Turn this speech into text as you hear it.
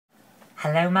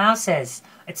Hello mouses!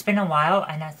 It's been a while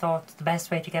and I thought the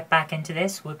best way to get back into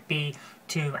this would be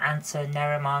to answer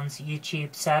Neramon's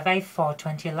YouTube survey for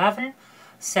 2011.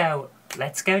 So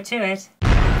let's go to it.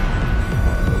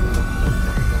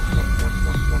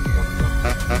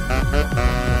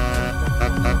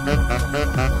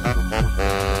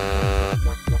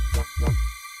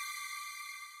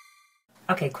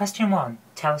 Okay, question 1.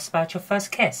 Tell us about your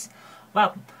first kiss.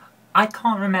 Well, I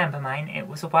can't remember mine. It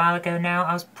was a while ago now.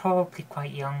 I was probably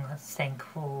quite young, I think.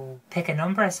 Oh, pick a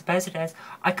number, I suppose it is.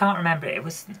 I can't remember. It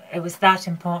was that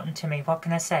important to me. What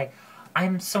can I say?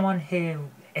 I'm someone who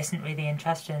isn't really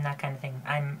interested in that kind of thing.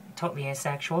 I'm totally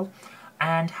asexual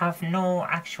and have no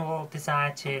actual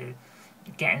desire to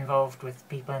get involved with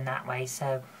people in that way.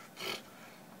 So,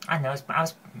 I know,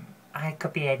 I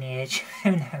could be any age.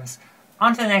 Who knows?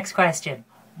 On to the next question.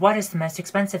 What is the most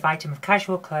expensive item of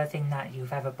casual clothing that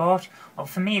you've ever bought? Well,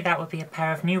 for me, that would be a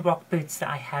pair of new rock boots that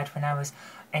I had when I was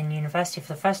in university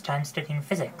for the first time studying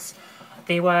physics.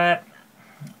 They were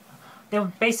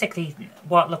basically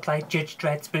what looked like Judge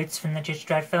Dredd's boots from the Judge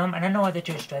Dredd film, and I know the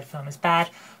Judge Dredd film is bad,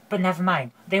 but never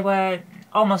mind. They were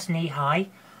almost knee-high,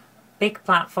 big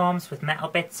platforms with metal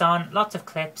bits on, lots of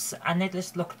clips, and they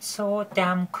just looked so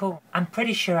damn cool. I'm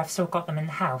pretty sure I've still got them in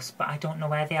the house, but I don't know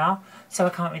where they are, so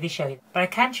I can't really show you. But I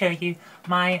can show you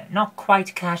my not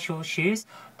quite casual shoes.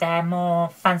 They're more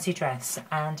fancy dress,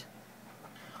 and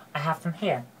I have them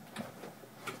here.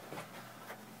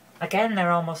 Again,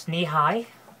 they're almost knee-high.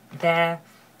 They're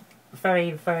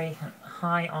very, very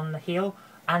high on the heel,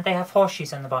 and they have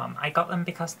horseshoes on the bottom. I got them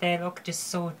because they look just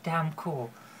so damn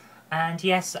cool. And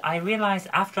yes, I realised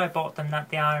after I bought them that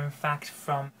they are in fact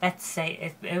from, let's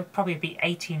say, it would probably be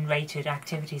 18 rated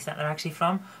activities that they're actually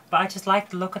from, but I just like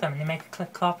the look of them and they make a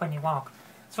clip-clop when you walk.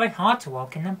 It's very hard to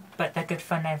walk in them, but they're good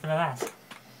fun nevertheless.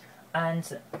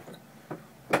 And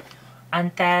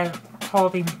they're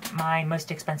probably my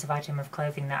most expensive item of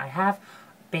clothing that I have,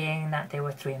 being that they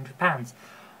were £300.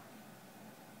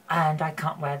 And I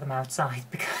can't wear them outside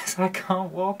because I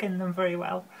can't walk in them very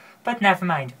well. But never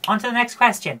mind. On to the next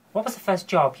question. What was the first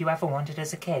job you ever wanted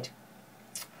as a kid?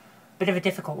 Bit of a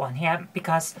difficult one here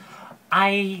because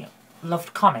I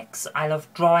loved comics. I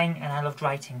loved drawing and I loved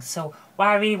writing. So what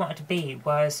I really wanted to be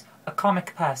was a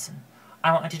comic person.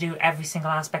 I wanted to do every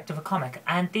single aspect of a comic.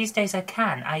 And these days I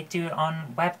can. I do it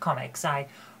on webcomics. I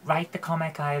write the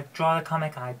comic, I draw the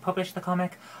comic, I publish the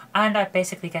comic, and I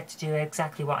basically get to do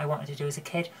exactly what I wanted to do as a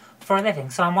kid for a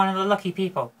living, so I'm one of the lucky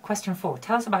people. Question 4.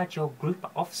 Tell us about your group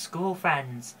of school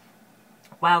friends.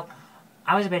 Well,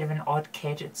 I was a bit of an odd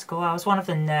kid at school. I was one of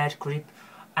the nerd group,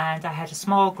 and I had a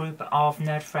small group of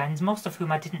nerd friends, most of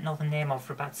whom I didn't know the name of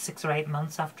for about 6 or 8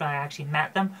 months after I actually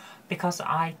met them, because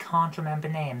I can't remember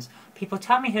names. People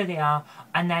tell me who they are,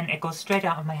 and then it goes straight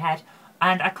out of my head,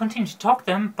 and I continue to talk to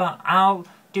them, but I'll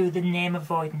do the name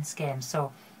avoidance game.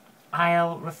 So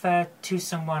I'll refer to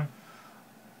someone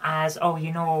as, oh,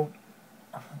 you know,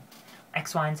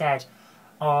 X, Y, and Z,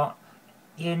 or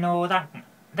you know that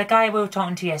the guy we were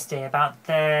talking to yesterday about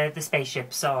the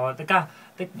spaceships, or the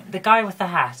guy with the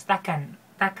hat, that kind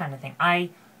of thing.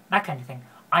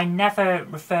 I never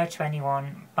refer to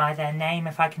anyone by their name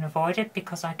if I can avoid it,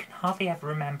 because I can hardly ever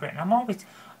remember it, and I'm always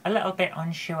a little bit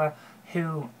unsure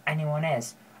who anyone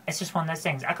is. It's just one of those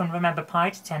things. I can remember pi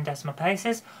to 10 decimal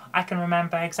places. I can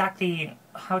remember exactly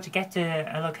how to get to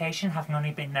a location, having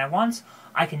only been there once.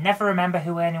 I can never remember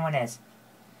who anyone is.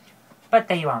 But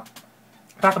there you are.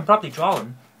 But I can probably draw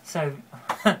them, so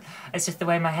it's just the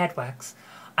way my head works.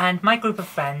 And my group of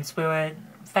friends, we were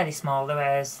fairly small. There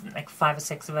was like 5 or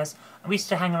 6 of us. And we used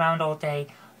to hang around all day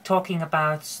talking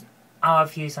about our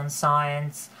views on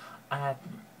science.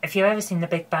 If you've ever seen The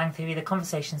Big Bang Theory, the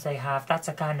conversations they have, that's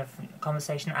a kind of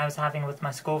conversation I was having with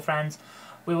my school friends.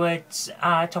 We would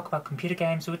talk about computer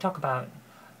games, we would talk about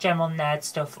general nerd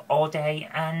stuff all day,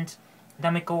 and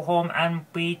then we'd go home and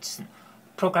we'd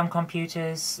program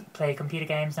computers, play computer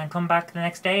games, and come back the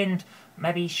next day and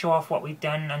maybe show off what we'd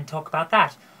done and talk about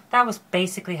that. That was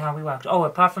basically how we worked. Oh,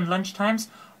 apart from lunch times,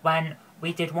 when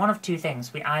we did one of two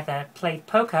things. We either played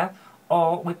poker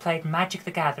or we played Magic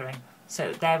the Gathering.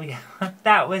 So there we go.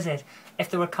 That was it. If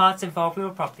there were cards involved, we were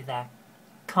probably there.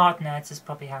 Card nerds is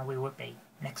probably how we would be.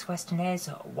 Next question is,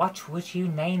 what would you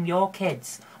name your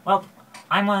kids? Well,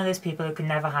 I'm one of those people who can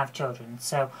never have children,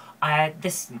 so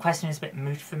this question is a bit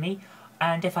moot for me.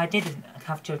 And if I did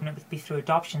have children, it would be through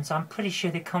adoption, so I'm pretty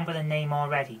sure they come with a name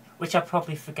already, which I'll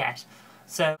probably forget.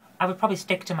 So I would probably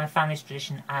stick to my family's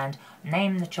tradition and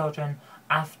name the children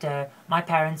after my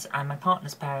parents and my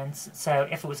partner's parents. So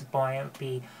if it was a boy, it would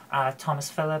be Thomas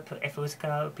Philip. If it was a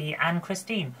girl, it would be Anne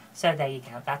Christine. So there you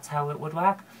go. That's how it would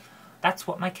work. That's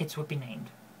what my kids would be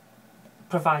named.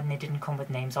 providing they didn't come with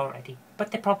names already.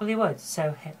 But they probably would,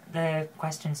 so the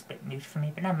question's a bit moot for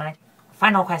me, but never mind.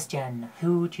 Final question.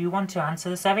 Who do you want to answer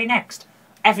the survey next?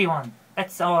 Everyone.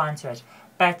 Let's all answer it.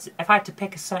 But if I had to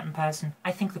pick a certain person,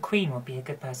 I think the Queen would be a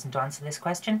good person to answer this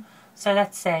question. So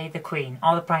let's say the Queen,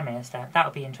 or the Prime Minister. That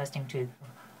would be interesting too.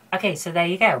 Okay, so there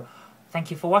you go.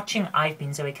 Thank you for watching. I've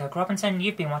been Zoe Kirk-Robinson.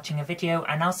 You've been watching a video,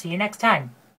 and I'll see you next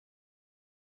time.